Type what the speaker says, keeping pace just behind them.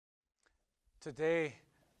Today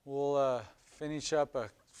we'll finish up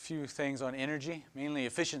a few things on energy, mainly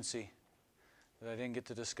efficiency that I didn't get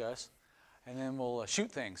to discuss, and then we'll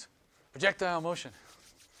shoot things, projectile motion.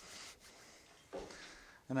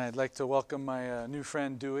 And I'd like to welcome my new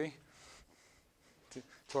friend Dewey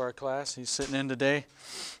to our class. He's sitting in today.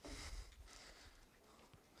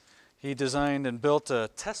 He designed and built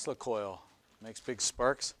a Tesla coil. Makes big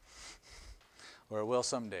sparks. Or it will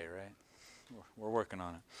someday, right? We're working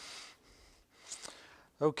on it.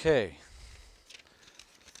 Okay.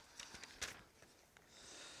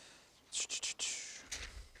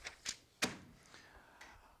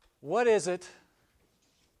 What is it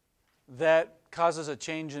that causes a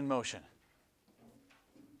change in motion?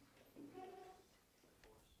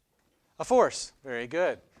 A force. Very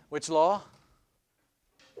good. Which law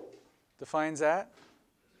defines that?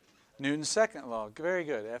 Newton's second law. Very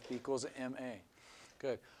good. F equals ma.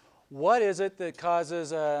 Good. What is it that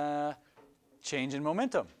causes a change in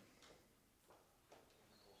momentum?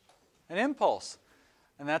 An impulse.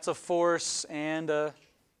 And that's a force and a...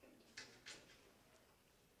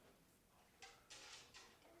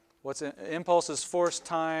 What's an impulse is force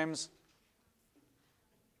times...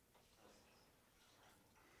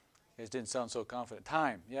 You guys didn't sound so confident.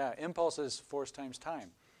 Time. Yeah, impulse is force times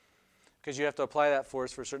time. Because you have to apply that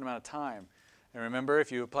force for a certain amount of time. And remember,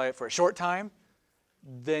 if you apply it for a short time,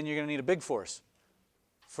 then you're going to need a big force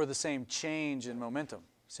for the same change in momentum,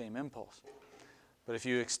 same impulse. But if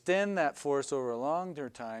you extend that force over a longer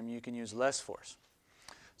time, you can use less force.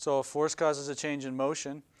 So a force causes a change in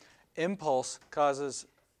motion. Impulse causes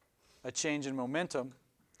a change in momentum.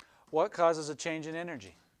 What causes a change in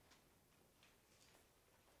energy?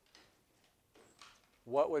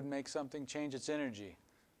 What would make something change its energy?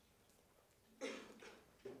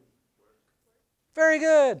 Very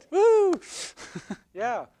good. Woo!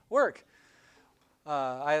 Yeah, work.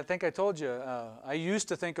 I think I told you, I used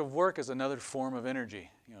to think of work as another form of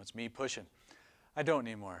energy. You know, it's me pushing. I don't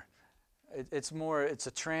anymore. It's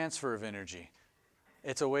a transfer of energy.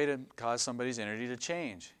 It's a way to cause somebody's energy to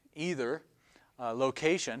change. Either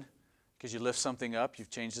location, because you lift something up,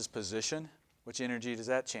 you've changed its position. Which energy does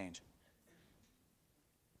that change?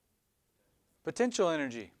 Potential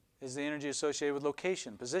energy is the energy associated with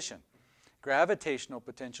location, position. Gravitational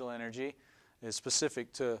potential energy is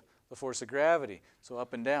specific to the force of gravity, so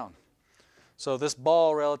up and down. So this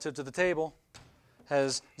ball relative to the table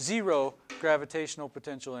has 0 gravitational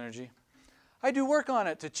potential energy. I do work on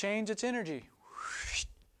it to change its energy.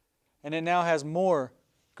 And it now has more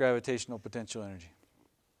gravitational potential energy.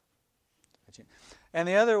 And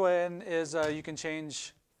the other one is you can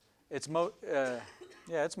change its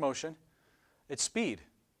motion, its speed.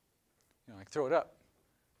 You know, like throw it up.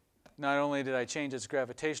 Not only did I change its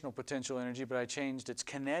gravitational potential energy, but I changed its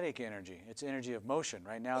kinetic energy, its energy of motion.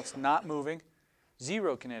 Right now it's not moving,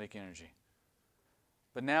 0 kinetic energy.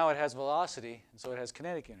 But now it has velocity, and so it has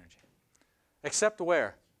kinetic energy. Except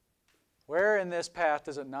where? Where in this path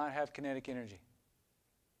does it not have kinetic energy?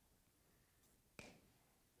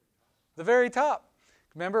 The very top.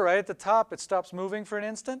 Remember, right at the top, it stops moving for an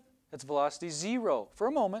instant. Its velocity is 0 for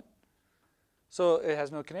a moment. So it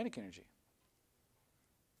has no kinetic energy.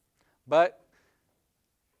 But,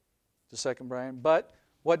 just a second, Brian, but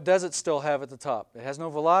what does it still have at the top? It has no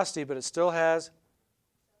velocity, but it still has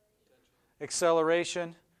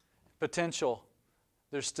acceleration, potential.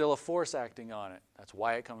 There's still a force acting on it. That's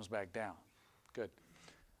why it comes back down. Good.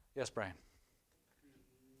 Yes, Brian?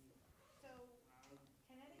 So,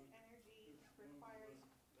 kinetic energy requires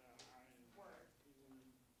work.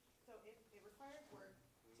 So it requires work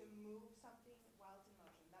to move something while it's in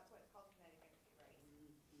motion. That's why it's called kinetic energy, right?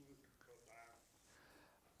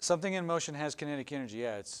 Something in motion has kinetic energy,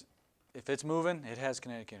 yeah. If it's moving, it has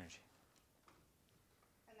kinetic energy.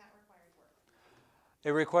 And that requires work. It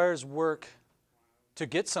requires work to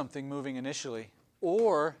get something moving initially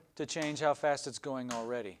or to change how fast it's going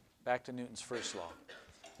already. Back to Newton's first law.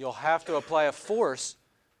 You'll have to apply a force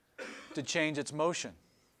to change its motion.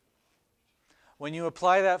 When you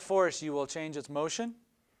apply that force, you will change its motion,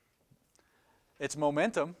 its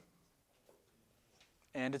momentum,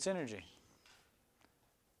 and its energy.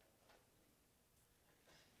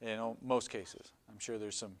 In most cases. I'm sure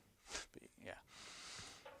there's some, yeah.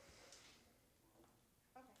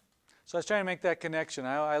 Okay. So I was trying to make that connection.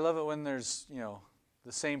 I love it when there's,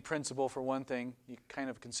 the same principle for one thing, it kind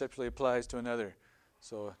of conceptually applies to another.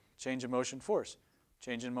 So change in motion, force.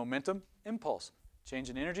 Change in momentum, impulse. Change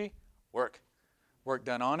in energy, work. Work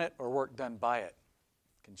done on it or work done by it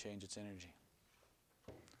can change its energy.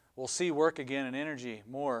 We'll see work again and energy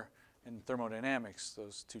more in thermodynamics,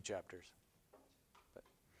 those 2 chapters.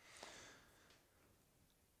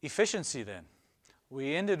 Efficiency then.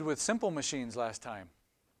 We ended with simple machines last time.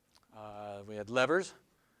 We had levers,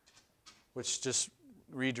 which just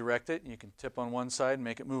redirect it. You can tip on one side and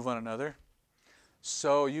make it move on another.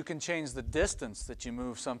 So you can change the distance that you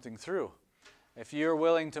move something through. If you're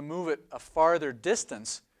willing to move it a farther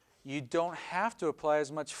distance, you don't have to apply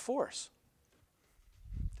as much force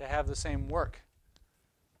to have the same work.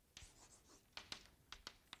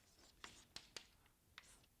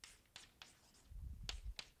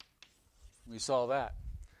 We saw that.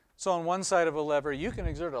 So on one side of a lever, you can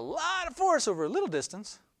exert a lot of force over a little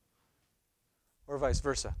distance, or vice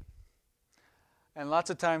versa. And lots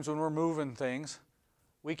of times when we're moving things,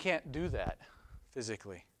 we can't do that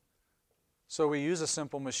physically. So we use a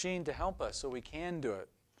simple machine to help us so we can do it.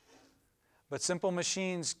 But simple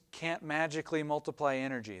machines can't magically multiply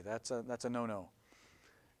energy. That's a no-no.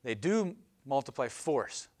 They do multiply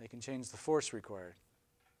force. They can change the force required.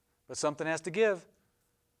 But something has to give.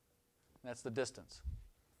 That's the distance.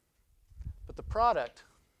 But the product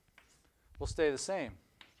will stay the same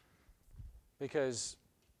because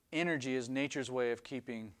energy is nature's way of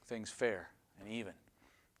keeping things fair and even.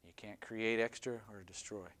 You can't create extra or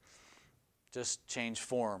destroy. Just change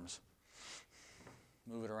forms.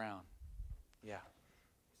 Move it around. Yeah.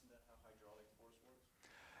 Isn't that how hydraulic force works?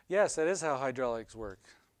 Yes, that is how hydraulics work.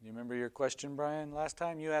 Do you remember your question, Brian, last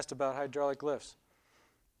time? You asked about hydraulic lifts.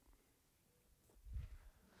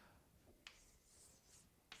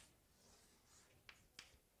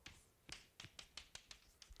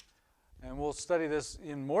 And we'll study this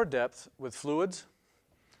in more depth with fluids.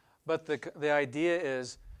 But the idea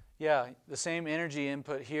is, yeah, the same energy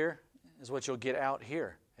input here is what you'll get out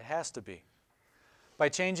here. It has to be. By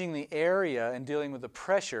changing the area and dealing with the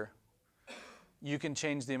pressure, you can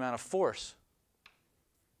change the amount of force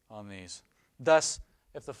on these. Thus,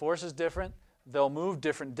 if the force is different, they'll move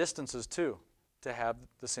different distances too to have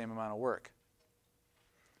the same amount of work.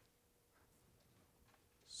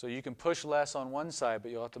 So you can push less on one side, but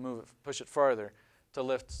you'll have to push it farther to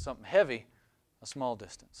lift something heavy a small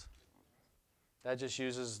distance. That just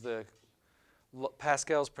uses the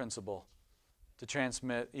Pascal's principle to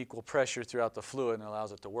transmit equal pressure throughout the fluid and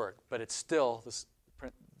allows it to work. But it's still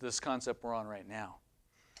this concept we're on right now.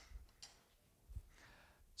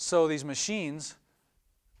 So these machines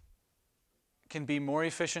can be more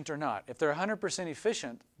efficient or not. If they're 100%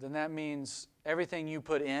 efficient, then that means everything you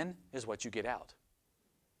put in is what you get out.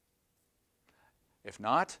 If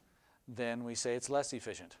not, then we say it's less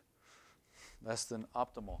efficient, less than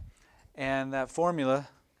optimal. And that formula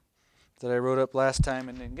that I wrote up last time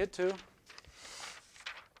and didn't get to,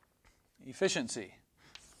 efficiency.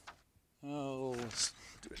 Oh, let's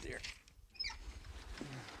do it here.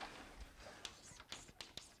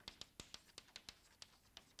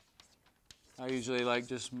 I usually like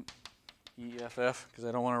just EFF because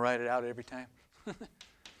I don't want to write it out every time.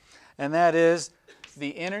 And that is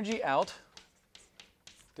the energy out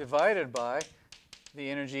divided by the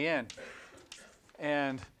energy in.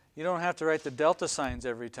 And you don't have to write the delta signs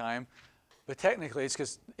every time, but technically it's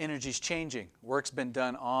because energy's changing. Work's been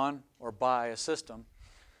done on or by a system.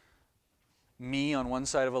 Me on one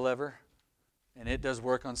side of a lever, and it does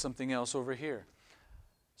work on something else over here.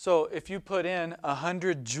 So if you put in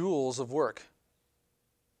 100 joules of work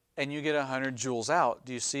and you get 100 joules out,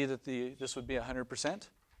 do you see that this would be 100%?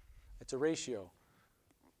 It's a ratio.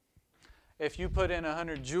 If you put in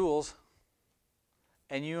 100 joules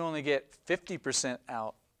and you only get 50%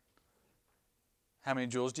 out, how many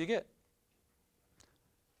joules do you get?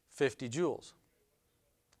 50 joules.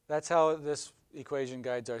 That's how this equation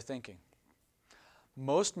guides our thinking.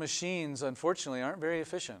 Most machines, unfortunately, aren't very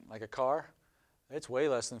efficient. Like a car, it's way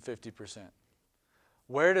less than 50%.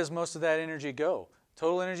 Where does most of that energy go?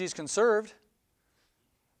 Total energy is conserved,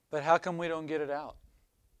 but how come we don't get it out?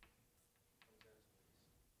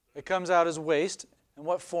 It comes out as waste. And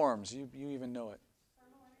what forms? You even know it.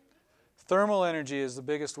 Thermal energy is the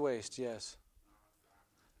biggest waste, yes.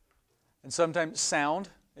 And sometimes sound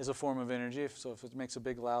is a form of energy. So if it makes a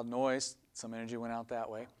big loud noise, some energy went out that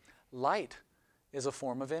way. Light is a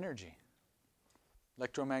form of energy.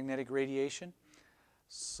 Electromagnetic radiation.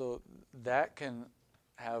 So that can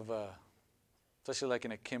have, especially like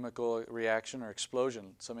in a chemical reaction or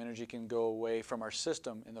explosion, some energy can go away from our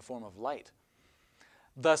system in the form of light,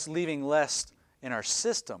 thus leaving less in our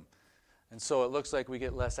system. And so it looks like we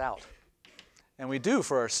get less out. And we do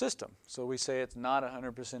for our system. So we say it's not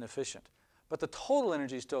 100% efficient. But the total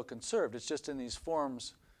energy is still conserved. It's just in these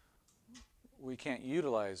forms we can't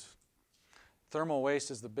utilize. Thermal waste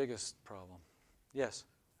is the biggest problem. Yes?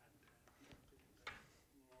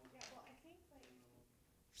 Yeah, well, I think, like,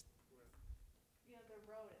 the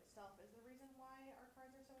road itself is the reason why our cars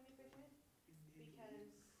are so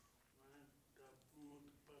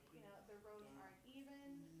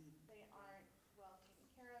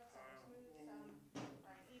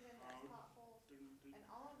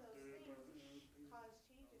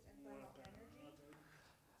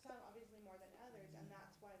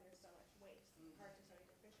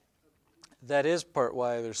That is part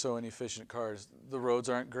why they're so inefficient cars. The roads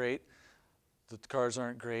aren't great. The cars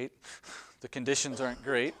aren't great. The conditions aren't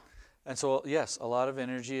great. And so, yes, a lot of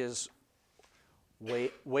energy is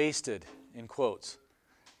wasted, in quotes.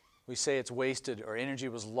 We say it's wasted or energy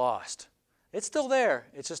was lost. It's still there.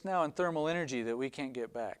 It's just now in thermal energy that we can't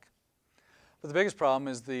get back. But the biggest problem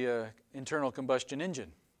is the internal combustion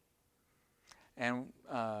engine. And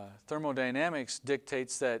thermodynamics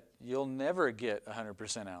dictates that you'll never get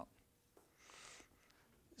 100% out.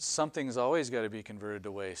 Something's always got to be converted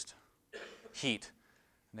to waste. Heat.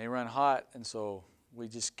 And they run hot, and so we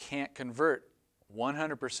just can't convert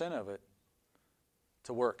 100% of it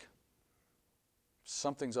to work.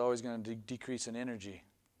 Something's always going to decrease in energy.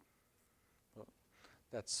 Well,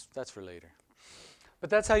 that's for later. But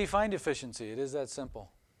that's how you find efficiency. It is that simple.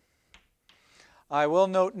 I will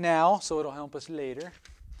note now, so it'll help us later.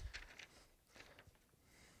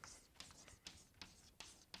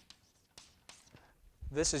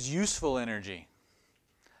 This is useful energy.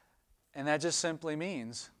 And that just simply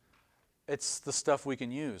means it's the stuff we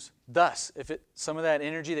can use. Thus, if some of that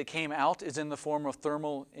energy that came out is in the form of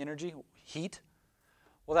thermal energy, heat,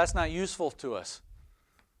 well, that's not useful to us,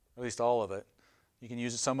 at least all of it. You can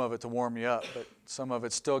use some of it to warm you up, but some of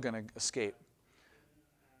it's still going to escape.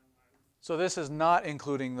 So this is not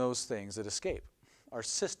including those things that escape our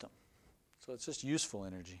system. So it's just useful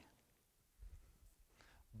energy.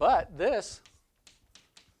 But this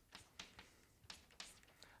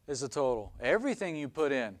is the total. Everything you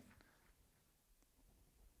put in.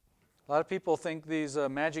 A lot of people think these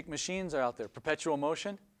magic machines are out there. Perpetual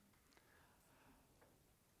motion.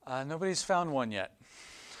 Nobody's found one yet.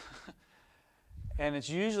 And it's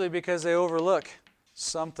usually because they overlook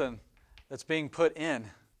something that's being put in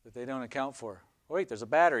that they don't account for. Oh, wait, there's a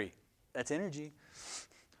battery. That's energy.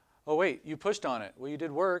 Oh, wait, you pushed on it. Well, you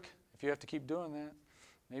did work if you have to keep doing that.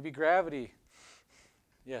 Maybe gravity.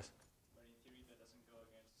 Yes? But in theory, that doesn't go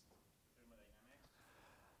against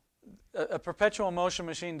thermodynamics? A perpetual motion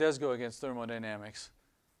machine does go against thermodynamics.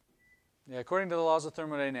 Yeah, according to the laws of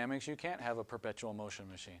thermodynamics, you can't have a perpetual motion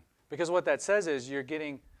machine. Because what that says is you're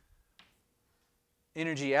getting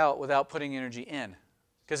energy out without putting energy in.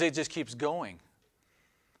 Because it just keeps going.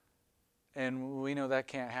 And we know that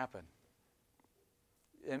can't happen.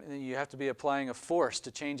 And you have to be applying a force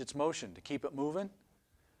to change its motion, to keep it moving.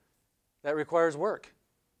 That requires work.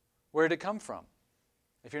 Where did it come from?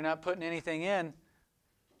 If you're not putting anything in,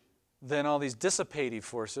 then all these dissipative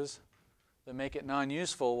forces that make it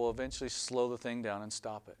non-useful will eventually slow the thing down and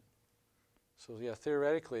stop it. So yeah,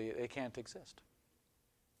 theoretically, it can't exist.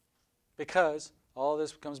 Because all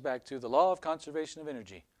this comes back to the law of conservation of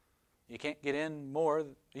energy. You can't get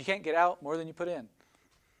out more than you put in.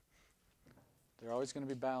 They're always going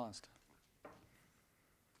to be balanced.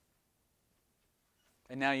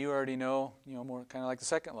 And now you already know, more kind of like the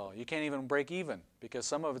second law. You can't even break even because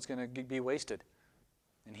some of it's going to be wasted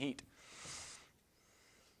in heat.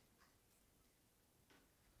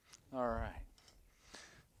 All right.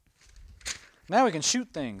 Now we can shoot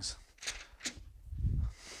things.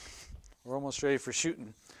 We're almost ready for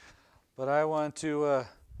shooting. But I want to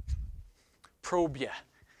probe you.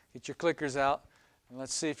 Get your clickers out, and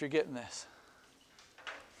let's see if you're getting this.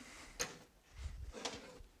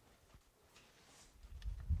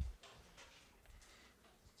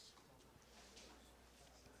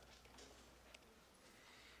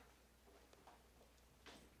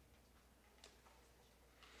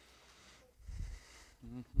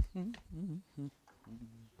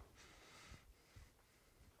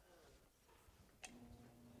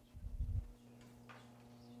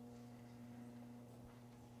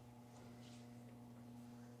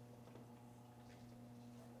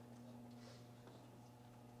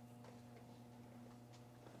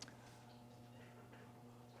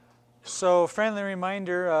 So, friendly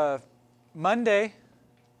reminder, Monday,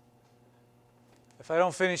 if I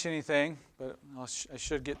don't finish anything, but I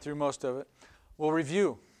should get through most of it, we'll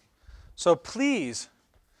review. So please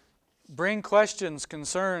bring questions,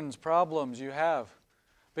 concerns, problems you have,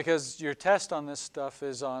 because your test on this stuff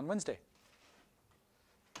is on Wednesday.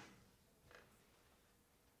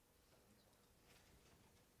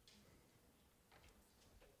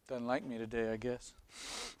 Doesn't like me today, I guess.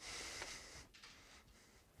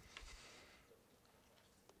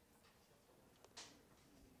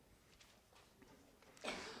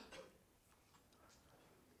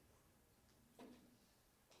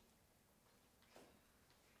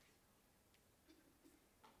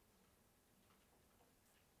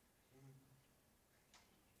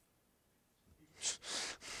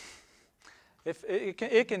 If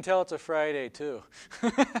it can tell it's a Friday too.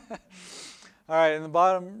 All right, in the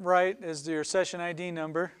bottom right is your session ID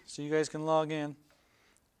number, so you guys can log in.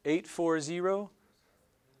 840-949.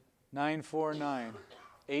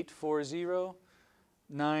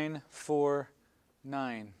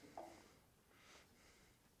 840-949.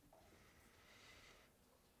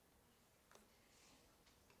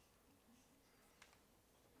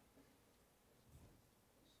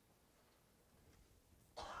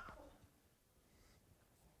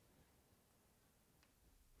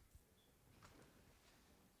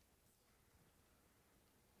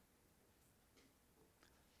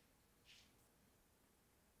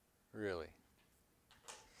 Really?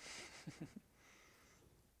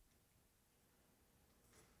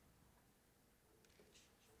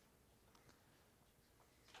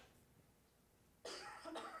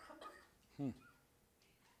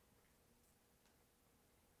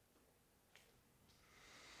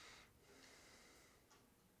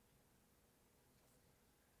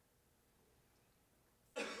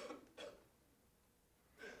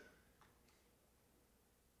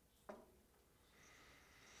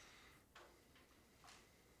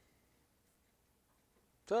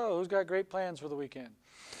 So, who's got great plans for the weekend?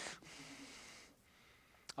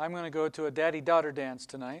 I'm going to go to a daddy-daughter dance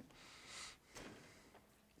tonight.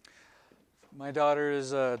 My daughter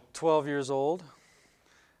is 12 years old,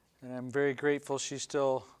 and I'm very grateful she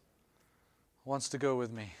still wants to go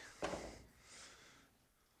with me.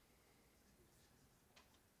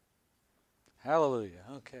 Hallelujah.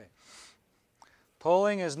 Okay.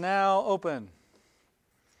 Polling is now open.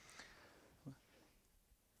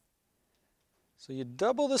 So you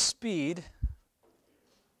double the speed.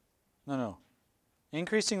 No.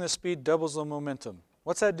 Increasing the speed doubles the momentum.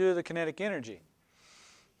 What's that do to the kinetic energy?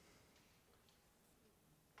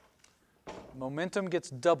 Momentum gets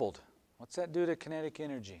doubled. What's that do to kinetic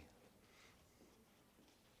energy?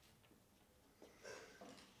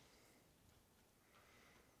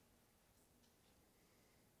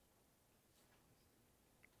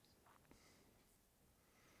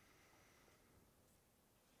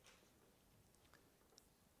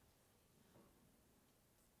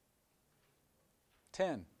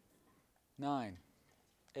 Ten, 9,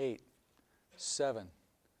 8, 7,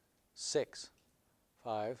 6,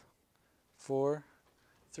 5, 4,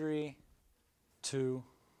 3, 2,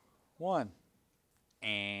 1.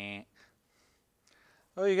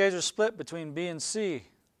 Oh, you guys are split between B and C.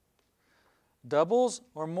 Doubles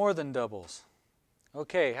or more than doubles?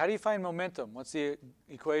 Okay, how do you find momentum? What's the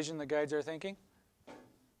equation the guides are thinking?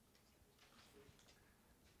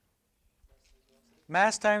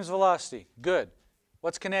 Mass times velocity. Good.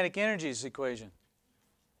 What's kinetic energy's equation?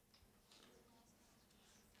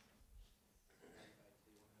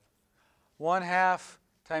 One half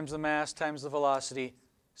times the mass times the velocity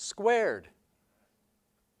squared.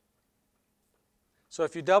 So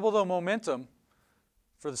if you double the momentum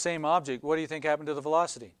for the same object, what do you think happened to the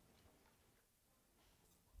velocity?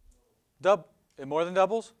 It more than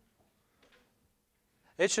doubles?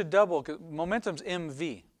 It should double, because momentum's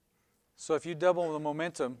mv. So if you double the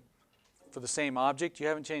momentum for the same object, you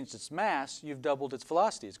haven't changed its mass, you've doubled its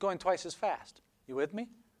velocity. It's going twice as fast. You with me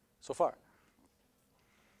so far?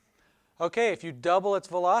 Okay, if you double its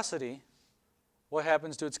velocity, what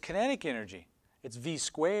happens to its kinetic energy? It's v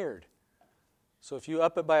squared. So if you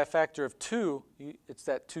up it by a factor of 2, it's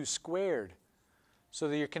that 2 squared. So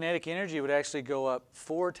that your kinetic energy would actually go up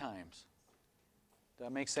 4 times. Does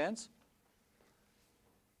that make sense?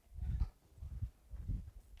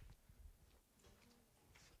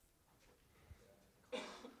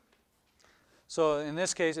 So in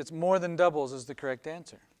this case, it's more than doubles is the correct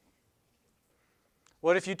answer.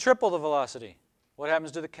 What if you triple the velocity? What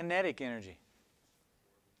happens to the kinetic energy?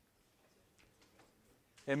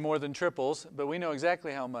 It more than triples, but we know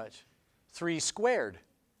exactly how much. 3 squared.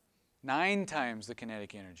 9 times the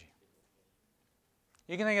kinetic energy.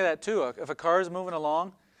 You can think of that too. If a car is moving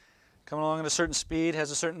along, coming along at a certain speed, has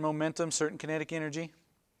a certain momentum, certain kinetic energy,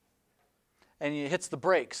 and it hits the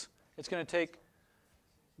brakes, it's going to take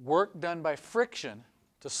work done by friction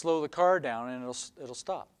to slow the car down, and it'll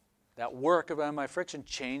stop. That work done by friction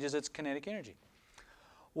changes its kinetic energy.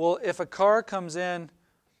 Well, if a car comes in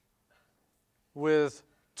with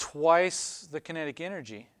twice the kinetic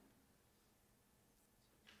energy,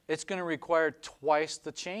 it's going to require twice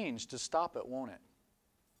the change to stop it, won't it?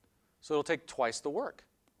 So it'll take twice the work.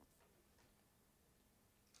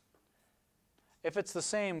 If it's the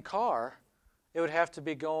same car, it would have to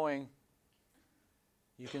be going,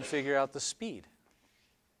 you can figure out the speed.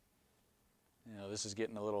 You know, this is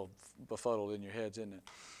getting a little befuddled in your heads, isn't it?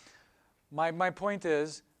 My point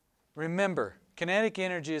is, remember, kinetic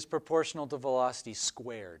energy is proportional to velocity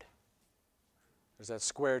squared. There's that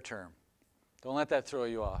square term. Don't let that throw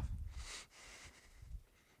you off.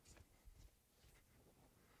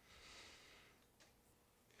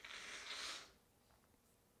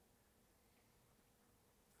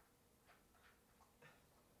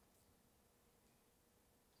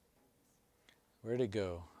 Where'd it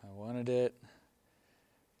go? I wanted it.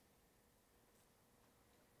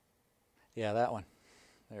 Yeah, that one.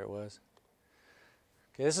 There it was.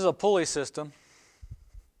 Okay, this is a pulley system.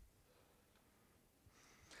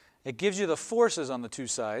 It gives you the forces on the two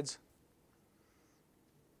sides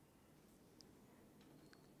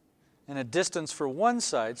and a distance for one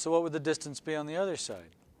side. So what would the distance be on the other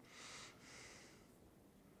side?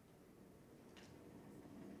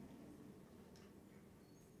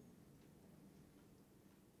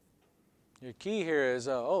 Your key here is,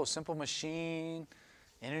 simple machine,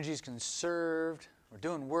 energy is conserved, we're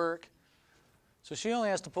doing work. So she only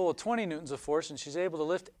has to pull 20 newtons of force, and she's able to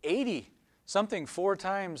lift 80, something 4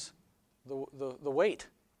 times the weight.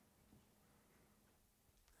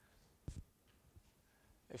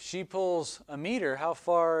 If she pulls a meter, how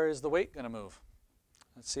far is the weight going to move?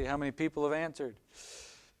 Let's see how many people have answered.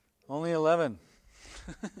 Only 11.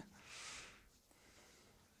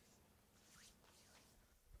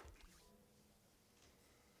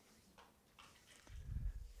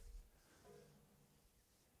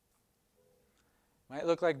 Might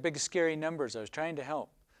look like big scary numbers. I was trying to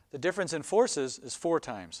help. The difference in forces is 4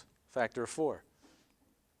 times, factor of 4.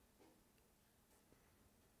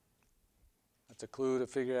 That's a clue to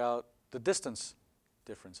figure out the distance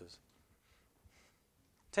differences.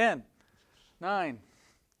 10, 9,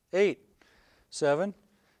 8, 7,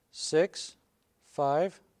 6,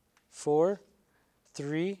 5, 4,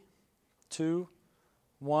 3, 2,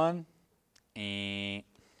 1.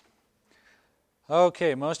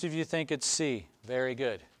 Okay, most of you think it's C. Very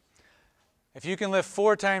good. If you can lift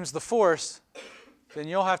 4 times the force, then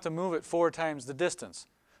you'll have to move it 4 times the distance.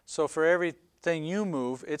 So for everything you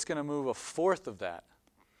move, it's going to move 1/4 of that.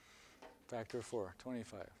 Factor of 4,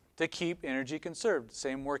 25. To keep energy conserved.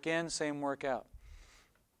 Same work in, same work out.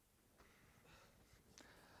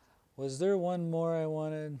 Was there one more I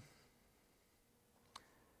wanted?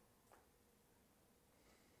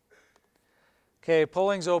 Okay,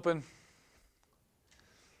 polling's open.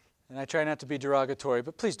 And I try not to be derogatory,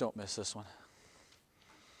 but please don't miss this one.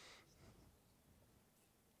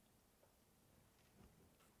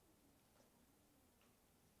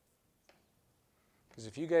 Because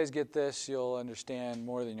if you guys get this, you'll understand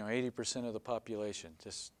more than 80% of the population.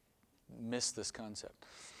 Just miss this concept.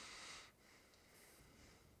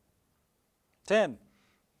 10,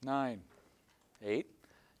 9, 8,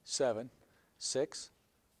 7, 6,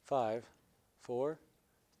 5, 4,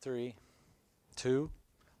 3, 2,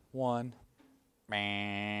 1.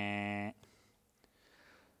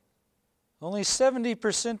 Only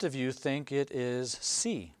 70% of you think it is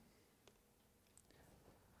C.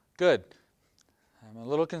 Good. I'm a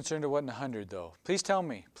little concerned it wasn't 100 though. Please tell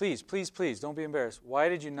me, please, please, please, don't be embarrassed. Why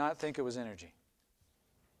did you not think it was energy?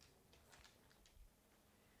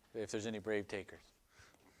 If there's any brave takers.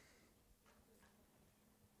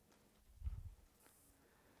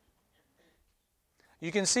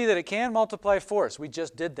 You can see that it can multiply force. We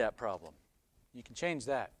just did that problem. You can change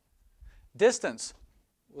that. Distance,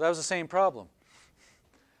 well, that was the same problem.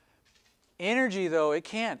 Energy, though, it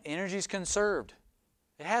can't. Energy is conserved.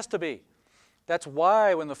 It has to be. That's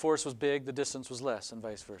why when the force was big, the distance was less, and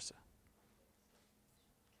vice versa.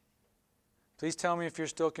 Please tell me if you're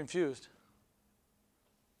still confused.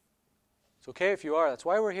 It's okay if you are. That's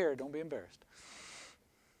why we're here. Don't be embarrassed.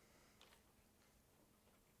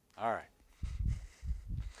 All right.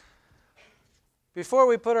 Before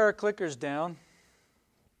we put our clickers down,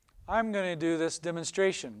 I'm going to do this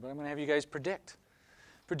demonstration, but I'm going to have you guys predict.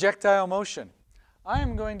 Projectile motion.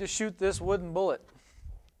 I'm going to shoot this wooden bullet.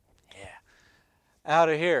 Yeah. Out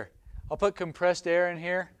of here. I'll put compressed air in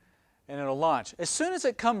here, and it'll launch. As soon as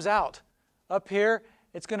it comes out, up here,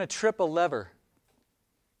 it's going to trip a lever.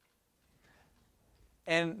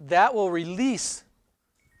 And that will release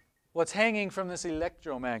what's hanging from this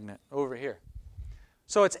electromagnet over here.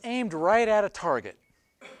 So it's aimed right at a target.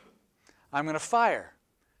 I'm going to fire.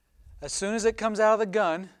 As soon as it comes out of the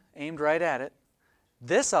gun, aimed right at it,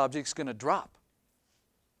 this object's going to drop.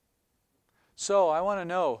 So I want to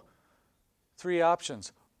know 3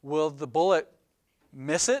 options. Will the bullet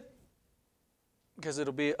miss it? Because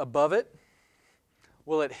it'll be above it.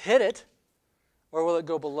 Will it hit it? Or will it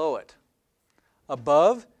go below it?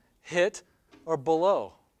 Above, hit, or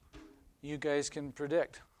below? You guys can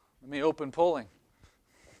predict. Let me open polling.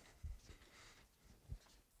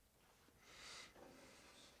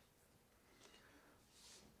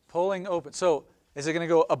 Polling open. So is it going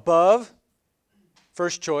to go above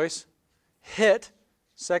first choice, hit,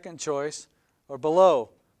 second choice, or below,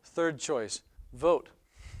 third choice. Vote.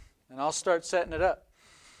 And I'll start setting it up.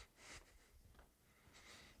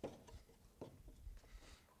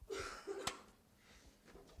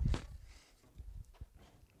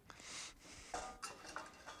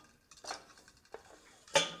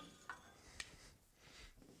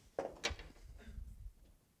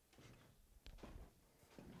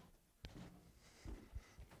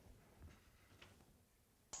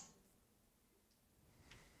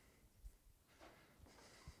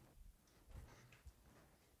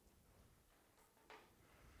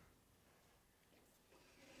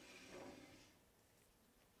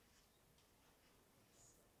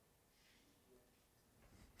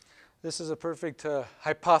 This is a perfect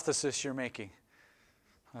hypothesis you're making.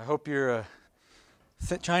 I hope you're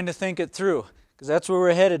trying to think it through, because that's where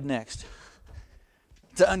we're headed next.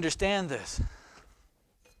 To understand this.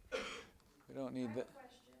 We don't need that.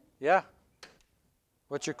 Yeah?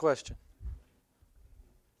 What's your question?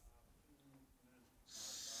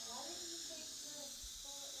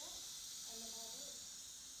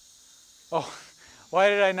 Oh, why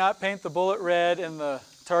did I not paint the bullet red and the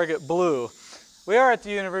target blue? We are at the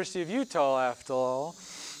University of Utah, after all.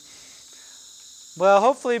 Well,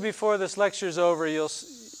 hopefully before this lecture's over,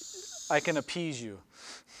 I can appease you.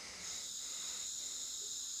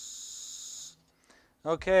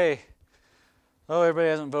 Okay. Oh, everybody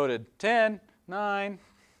hasn't voted. 10, 9,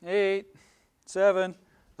 8, 7,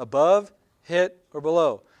 above, hit, or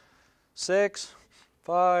below. 6,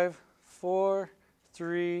 5, 4,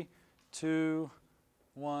 3, 2,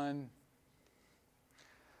 1.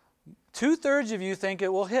 2/3 of you think it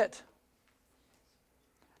will hit.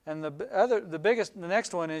 And the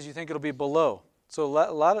next one is you think it'll be below. So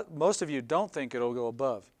most of you don't think it'll go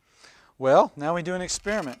above. Well, now we do an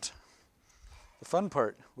experiment. The fun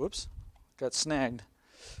part. Whoops, got snagged.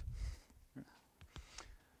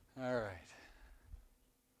 All right.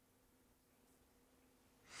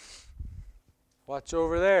 Watch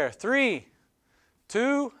over there. 3,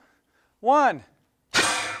 2, 1.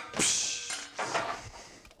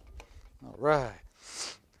 All right.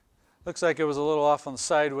 Looks like it was a little off on the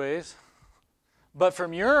sideways. But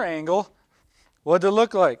from your angle, what did it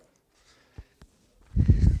look like?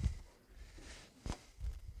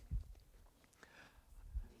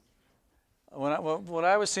 What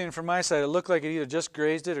I was seeing from my side, it looked like it either just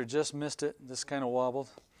grazed it or just missed it. This kind of wobbled.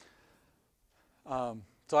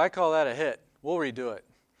 So I call that a hit. We'll redo it.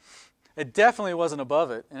 It definitely wasn't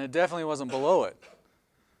above it, and it definitely wasn't below it.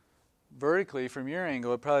 Vertically, from your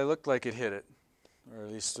angle, it probably looked like it hit it, or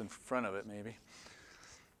at least in front of it, maybe.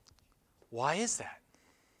 Why is that?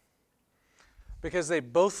 Because they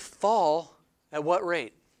both fall at what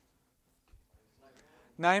rate?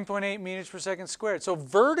 9.8 meters per second squared. So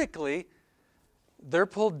vertically, they're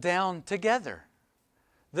pulled down together.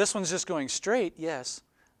 This one's just going straight, yes.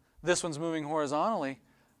 This one's moving horizontally,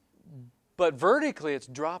 but vertically it's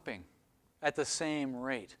dropping at the same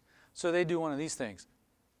rate. So they do one of these things.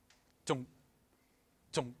 Jump,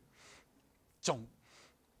 jump, jump.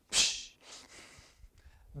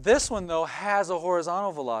 This one, though, has a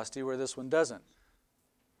horizontal velocity where this one doesn't.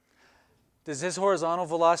 Does his horizontal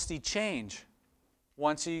velocity change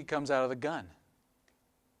once he comes out of the gun?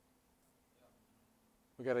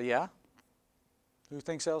 We got a yeah? Who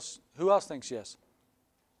else thinks yes?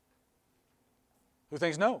 Who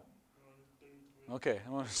thinks no? Okay, I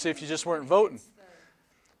want to see if you just weren't voting.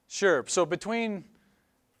 Sure, so between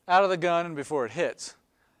out of the gun and before it hits,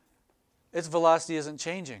 its velocity isn't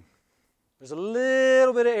changing. There's a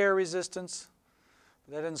little bit of air resistance,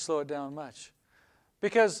 but that doesn't slow it down much.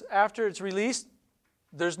 Because after it's released,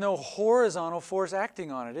 there's no horizontal force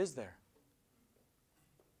acting on it, is there?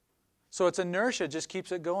 So its inertia just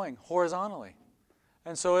keeps it going horizontally.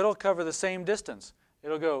 And so it'll cover the same distance.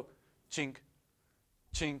 It'll go chink,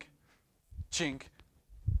 chink, chink,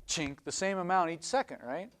 chink, the same amount each second,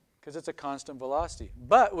 right? Because it's a constant velocity.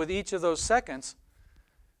 But with each of those seconds,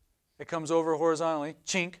 it comes over horizontally,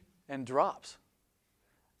 chink, and drops.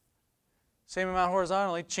 Same amount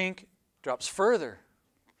horizontally, chink, drops further.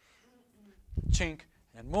 Chink,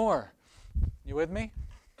 and more. You with me?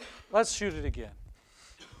 Let's shoot it again.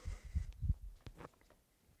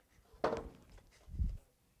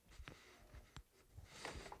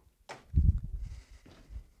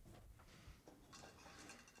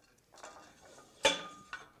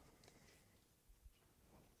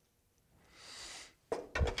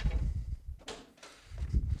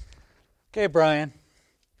 Okay, Brian,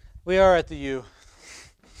 we are at the U.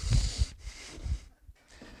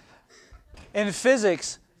 In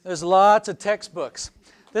physics, there's lots of textbooks.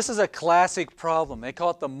 This is a classic problem. They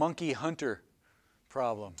call it the monkey hunter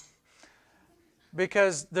problem.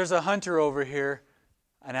 Because there's a hunter over here,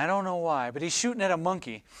 and I don't know why, but he's shooting at a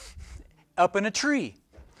monkey up in a tree.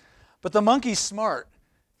 But the monkey's smart.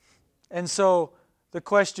 And so the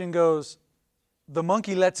question goes, the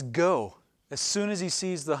monkey lets go as soon as he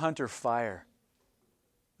sees the hunter fire.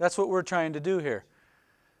 That's what we're trying to do here.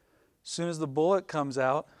 As soon as the bullet comes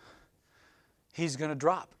out, he's going to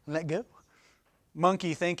drop and let go.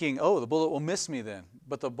 Monkey thinking, oh, the bullet will miss me then.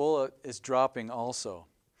 But the bullet is dropping also.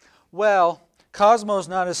 Well, Cosmo's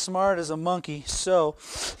not as smart as a monkey, so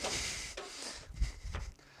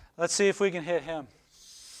let's see if we can hit him.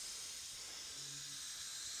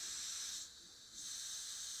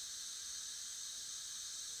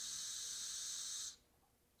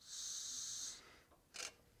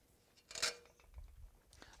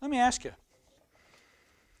 Let me ask you,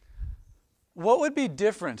 what would be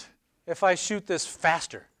different if I shoot this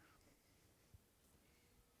faster?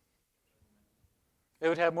 It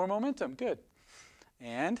would have more momentum. Good.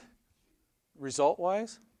 And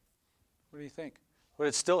result-wise, what do you think? Would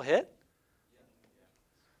it still hit?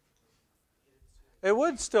 It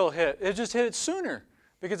would still hit. It just hit it sooner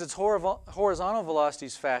because its horizontal velocity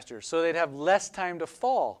is faster. So they'd have less time to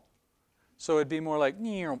fall. So it'd be more like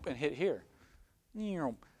and hit here.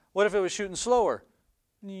 What if it was shooting slower?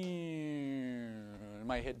 It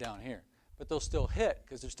might hit down here. But they'll still hit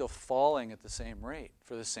because they're still falling at the same rate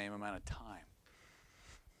for the same amount of time.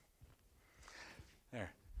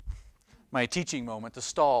 There. My teaching moment to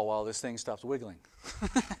stall while this thing stops wiggling.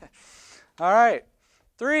 All right.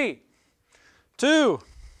 3, 2,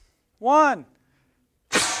 1.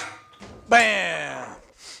 Bam!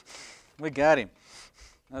 We got him.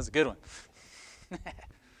 That was a good one.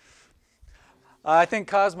 I think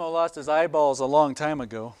Cosmo lost his eyeballs a long time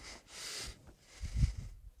ago.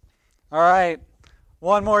 All right,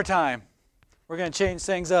 one more time. We're going to change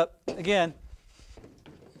things up again.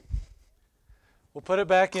 We'll put it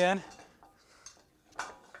back in.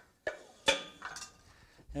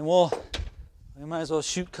 And we might as well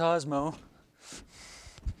shoot Cosmo.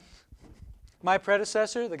 My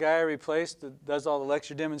predecessor, the guy I replaced that does all the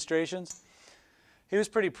lecture demonstrations, he was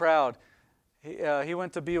pretty proud. He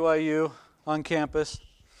went to BYU on campus,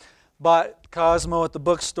 bought Cosmo at the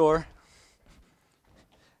bookstore,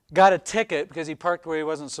 got a ticket because he parked where he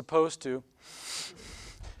wasn't supposed to,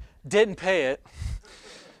 didn't pay it,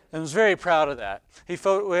 and was very proud of that. We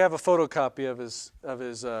have a photocopy of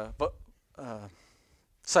his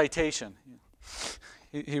citation.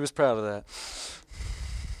 He was proud of that.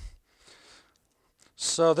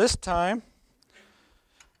 So this time,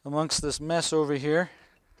 amongst this mess over here,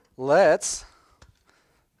 let's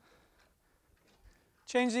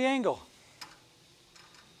change the angle.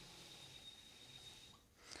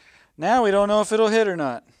 Now we don't know if it'll hit or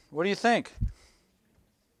not. What do you think?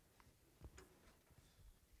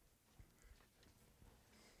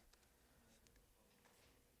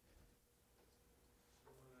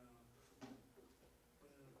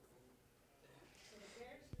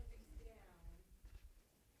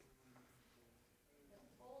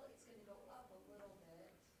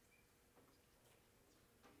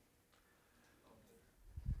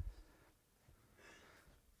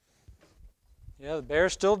 Yeah, the bear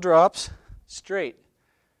still drops straight,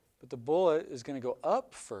 but the bullet is going to go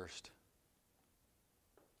up first.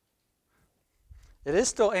 It is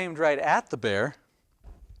still aimed right at the bear,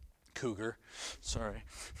 cougar, sorry.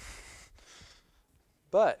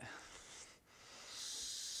 But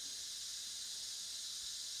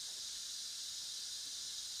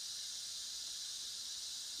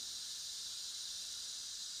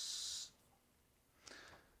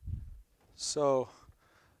so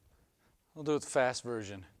we'll do it the fast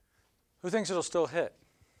version. Who thinks it'll still hit?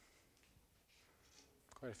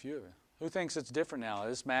 Quite a few of you. Who thinks it's different now?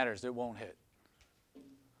 This matters. It won't hit.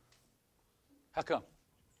 How come?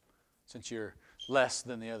 Since you're less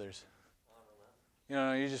than the others. You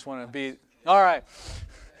know, you just want to be. All right.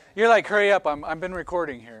 You're like, hurry up. I've been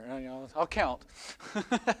recording here. You know, I'll count.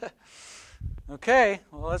 Okay.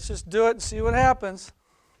 Well, let's just do it and see what happens.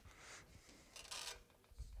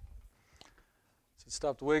 Has it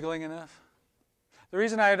stopped wiggling enough? The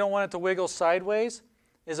reason I don't want it to wiggle sideways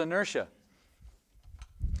is inertia.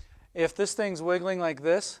 If this thing's wiggling like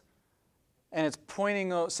this, and it's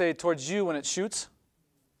pointing, say, towards you when it shoots,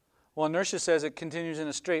 well, inertia says it continues in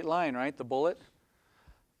a straight line, right, the bullet?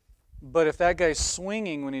 But if that guy's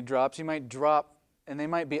swinging when he drops, he might drop, and they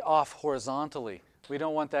might be off horizontally. We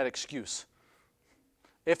don't want that excuse.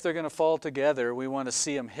 If they're going to fall together, we want to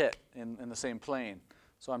see them hit in the same plane.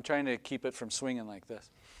 So I'm trying to keep it from swinging like this.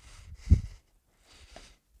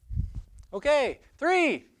 Okay,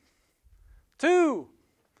 3, 2,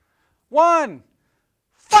 1,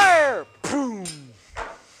 Fire! Boom!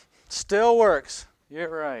 Still works. You're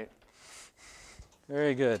right.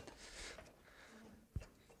 Very good.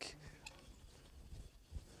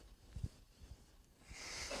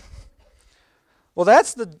 Well,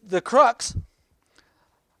 that's the crux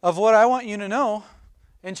of what I want you to know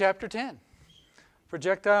in Chapter 10.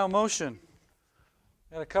 Projectile motion.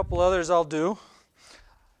 Got a couple others I'll do.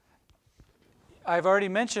 I've already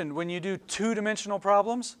mentioned when you do two-dimensional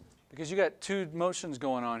problems, because you got two motions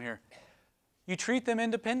going on here, you treat them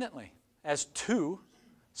independently as two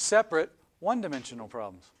separate one-dimensional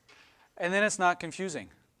problems. And then it's not confusing.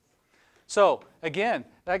 So, again,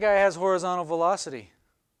 that guy has horizontal velocity.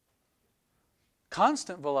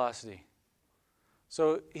 Constant velocity.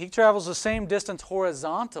 So he travels the same distance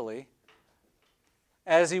horizontally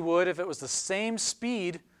as he would if it was the same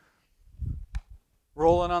speed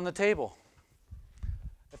rolling on the table.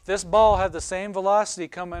 If this ball had the same velocity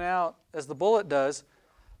coming out as the bullet does,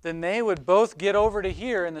 then they would both get over to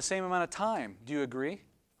here in the same amount of time. Do you agree?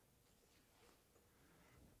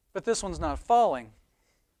 But this one's not falling.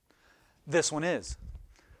 This one is.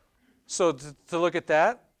 So to look at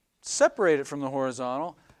that, separate it from the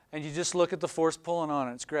horizontal, and you just look at the force pulling on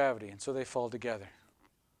it, its gravity, and so they fall together.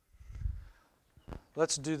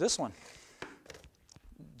 Let's do this one.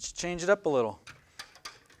 Just change it up a little.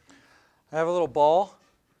 I have a little ball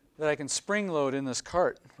that I can spring load in this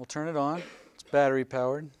cart. We'll turn it on. It's battery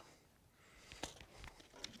powered.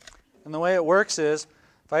 And the way it works is,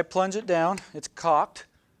 if I plunge it down, it's cocked.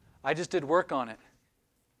 I just did work on it.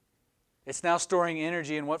 It's now storing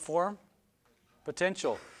energy in what form?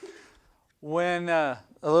 Potential. When a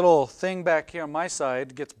little thing back here on my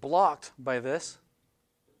side gets blocked by this,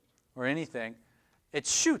 or anything, it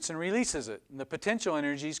shoots and releases it. And the potential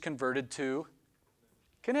energy is converted to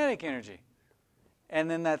kinetic energy. And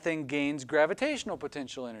then that thing gains gravitational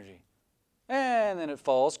potential energy. And then it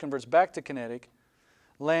falls, converts back to kinetic,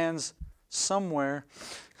 lands somewhere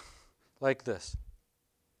like this.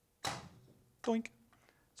 Doink.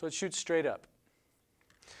 So it shoots straight up.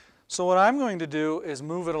 So what I'm going to do is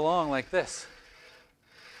move it along like this.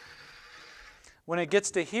 When it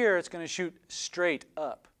gets to here, it's going to shoot straight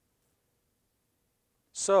up.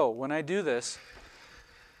 So when I do this,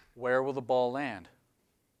 where will the ball land?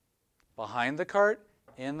 Behind the cart,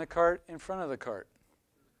 in front of the cart.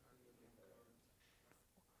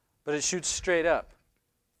 But it shoots straight up.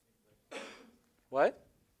 What?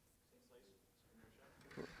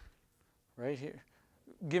 Right here.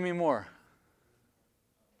 Give me more.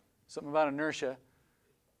 Something about inertia.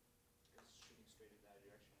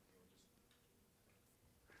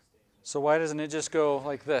 So why doesn't it just go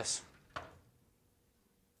like this?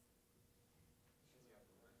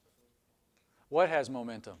 What has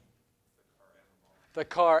momentum? The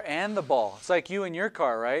car and the ball. It's like you and your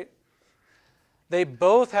car, right? They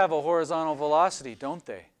both have a horizontal velocity, don't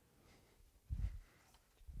they?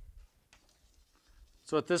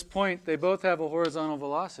 So at this point, they both have a horizontal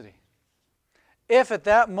velocity. If at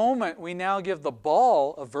that moment we now give the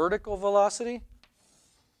ball a vertical velocity,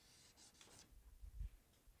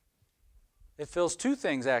 it feels two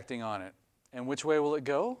things acting on it. And which way will it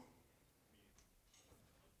go?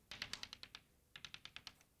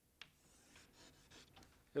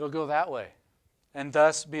 It'll go that way, and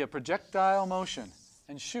thus be a projectile motion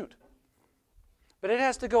and shoot. But it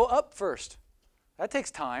has to go up first. That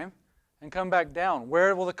takes time, and come back down.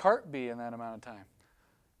 Where will the cart be in that amount of time?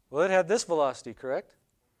 Well, it had this velocity, correct?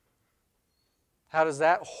 How does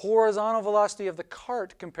that horizontal velocity of the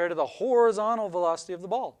cart compare to the horizontal velocity of the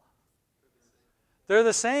ball? They're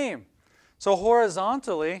the same. So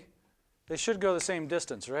horizontally, they should go the same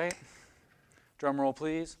distance, right? Drum roll,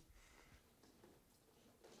 please.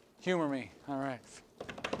 Humor me. All right.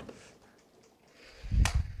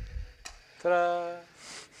 Ta-da.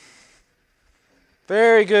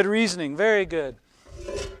 Very good reasoning. Very good.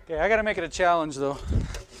 Okay, I got to make it a challenge, though.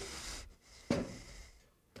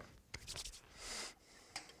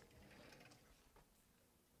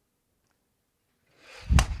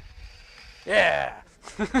 Yeah.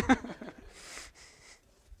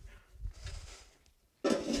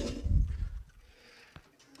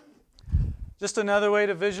 Just another way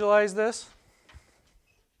to visualize this.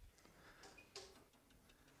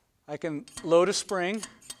 I can load a spring,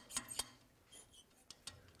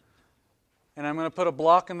 and I'm going to put a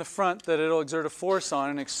block in the front that it'll exert a force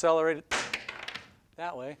on and accelerate it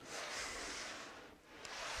that way.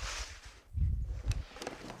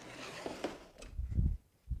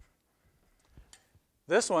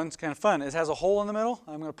 This one's kind of fun. It has a hole in the middle.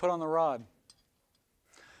 I'm going to put on the rod.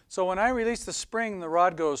 So when I release the spring, the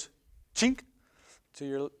rod goes chink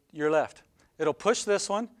to your left. It'll push this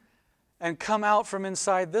one, and come out from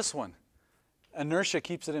inside this one. Inertia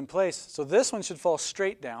keeps it in place. So this one should fall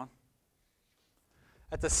straight down.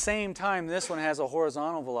 At the same time, this one has a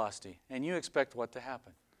horizontal velocity. And you expect what to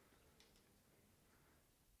happen?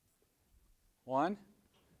 1,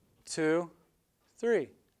 2, 3.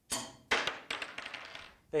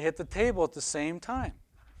 They hit the table at the same time,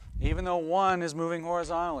 even though one is moving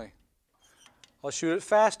horizontally. I'll shoot it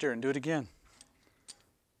faster and do it again.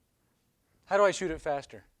 How do I shoot it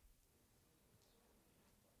faster?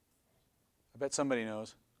 I bet somebody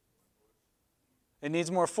knows. It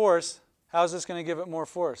needs more force. How's this going to give it more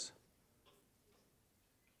force?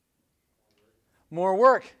 More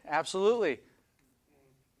work, absolutely.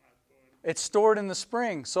 It's stored in the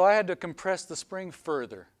spring, so I had to compress the spring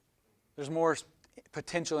further. There's more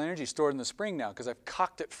potential energy stored in the spring now because I've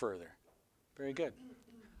cocked it further. Very good.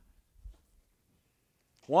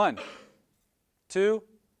 1, 2,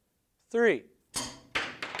 3.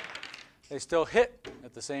 They still hit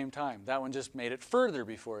at the same time. That one just made it further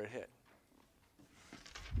before it hit.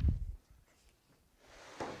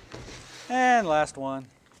 And last one.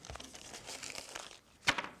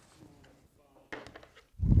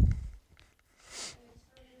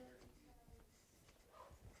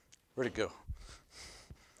 Where'd it go?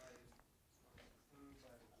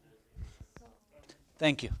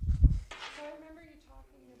 Thank you. So I remember you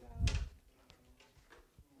talking about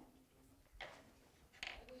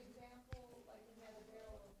the example, like you had the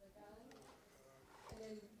barrel of the gun, and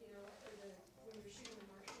then, you know, when you're shooting the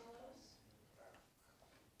marshmallows,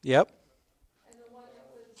 Yep. and the one that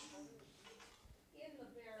was in the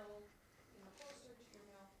barrel, you know, closer to your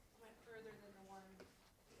mouth, went further than the one at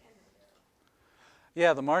the end of the barrel.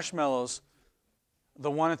 Yeah, the marshmallows, the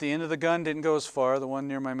one at the end of the gun didn't go as far. The one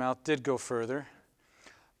near my mouth did go further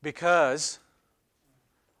because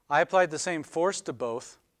I applied the same force to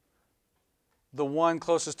both. The one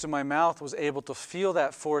closest to my mouth was able to feel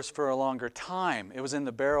that force for a longer time. It was in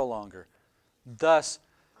the barrel longer. Thus,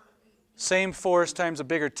 same force times a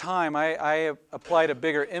bigger time, I applied a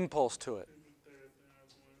bigger impulse to it.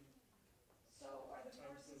 So are the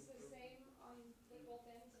forces the same on the both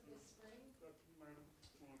ends of this spring?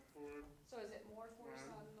 So is it more force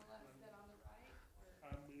on the left than on the right?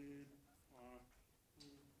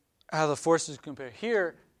 Or? How the forces compare.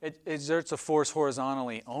 Here, it exerts a force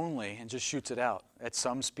horizontally only and just shoots it out at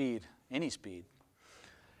some speed, any speed.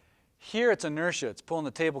 Here it's inertia. It's pulling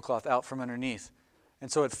the tablecloth out from underneath. And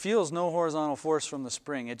so it feels no horizontal force from the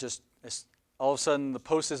spring. It's all of a sudden the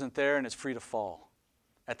post isn't there and it's free to fall.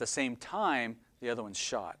 At the same time, the other one's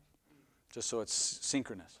shot, just so it's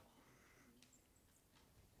synchronous.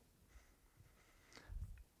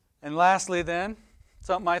 And lastly then,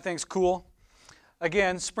 something I think's cool.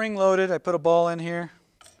 Again, spring loaded. I put a ball in here,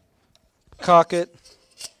 cock it.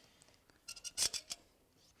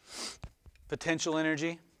 Potential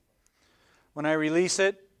energy. When I release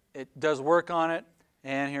it, it does work on it.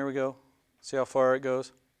 And here we go. See how far it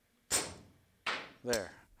goes?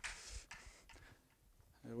 There.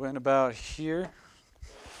 It went about here.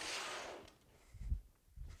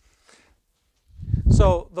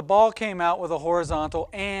 So the ball came out with a horizontal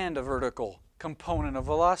and a vertical component of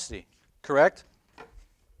velocity, correct?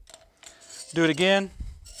 Do it again.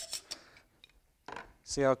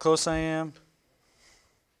 See how close I am?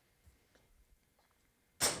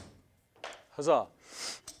 Huzzah.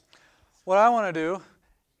 What I want to do,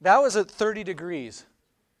 that was at 30 degrees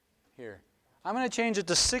here. I'm going to change it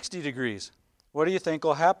to 60 degrees. What do you think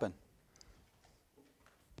will happen?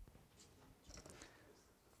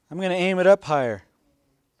 I'm going to aim it up higher.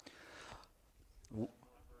 It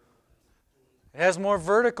has more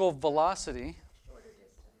vertical velocity.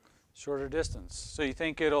 Shorter distance. So you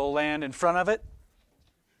think it'll land in front of it?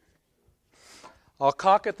 I'll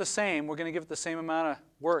cock it the same. We're going to give it the same amount of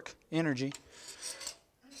work, energy.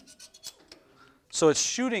 So it's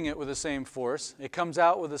shooting it with the same force. It comes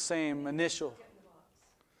out with the same initial.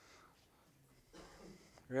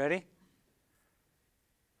 Ready?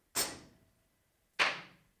 You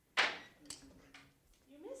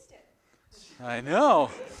missed it. I know.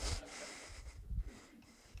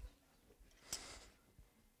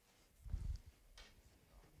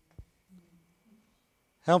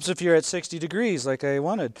 Helps if you're at 60 degrees like I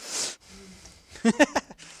wanted.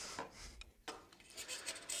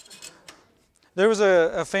 There was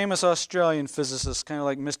a famous Australian physicist, kind of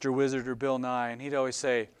like Mr. Wizard or Bill Nye, and he'd always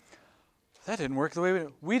say, that didn't work the way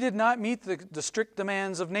we did not meet the strict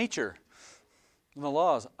demands of nature and the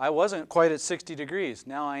laws. I wasn't quite at 60 degrees.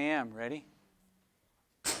 Now I am. Ready?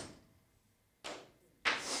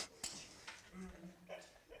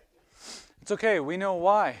 It's okay. We know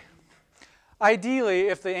why. Ideally,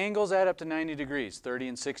 if the angles add up to 90 degrees, 30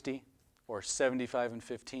 and 60, or 75 and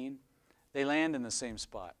 15, they land in the same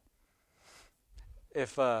spot.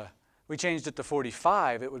 If we changed it to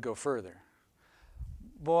 45, it would go further.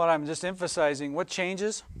 But what I'm just emphasizing, what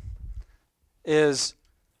changes is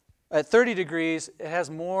at 30 degrees, it has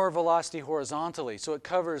more velocity horizontally, so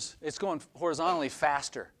it's going horizontally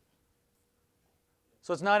faster.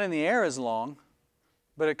 So it's not in the air as long,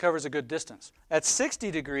 but it covers a good distance. At 60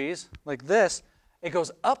 degrees, like this, it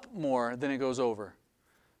goes up more than it goes over.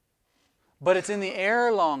 But it's in the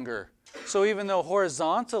air longer. So even though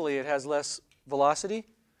horizontally it has less velocity,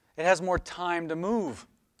 it has more time to move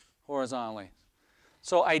horizontally.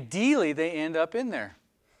 So ideally, they end up in there.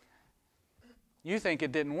 You think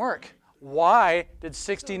it didn't work. Why did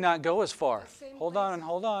 60 not go as far? Hold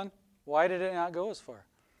on. Why did it not go as far?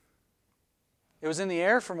 It was in the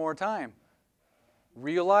air for more time.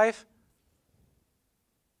 Real life,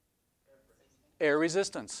 air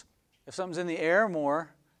resistance. If something's in the air more,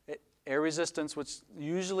 air resistance, which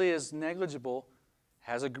usually is negligible,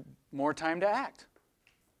 has more time to act.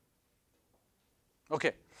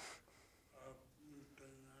 Okay.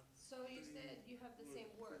 So you said you have the same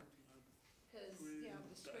work because you have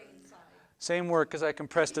the spring inside. Same work because I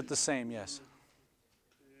compressed it the same, yes.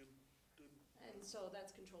 And so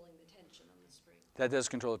that's controlling the tension on the spring. That does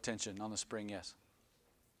control the tension on the spring, yes.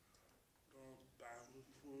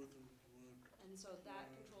 And so that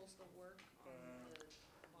controls the work on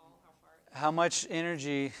the ball, how far it How much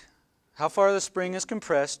energy, how far the spring is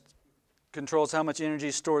compressed controls how much energy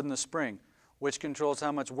is stored in the spring, which controls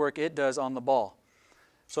how much work it does on the ball.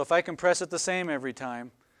 So if I compress it the same every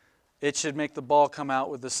time, it should make the ball come out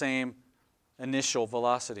with the same initial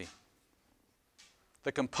velocity.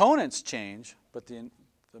 The components change, but the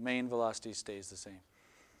main velocity stays the same.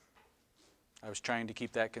 I was trying to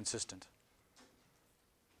keep that consistent.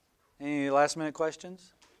 Any last minute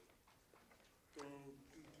questions? So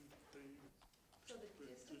the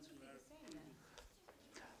distance would be the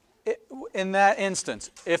same then? In that instance,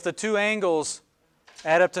 if the two angles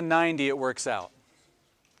add up to 90, it works out.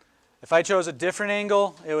 If I chose a different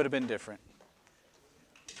angle, it would have been different.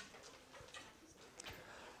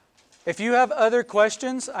 If you have other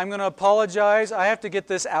questions, I'm going to apologize. I have to get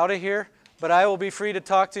this out of here, but I will be free to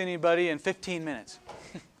talk to anybody in 15 minutes.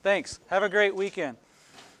 Thanks. Have a great weekend.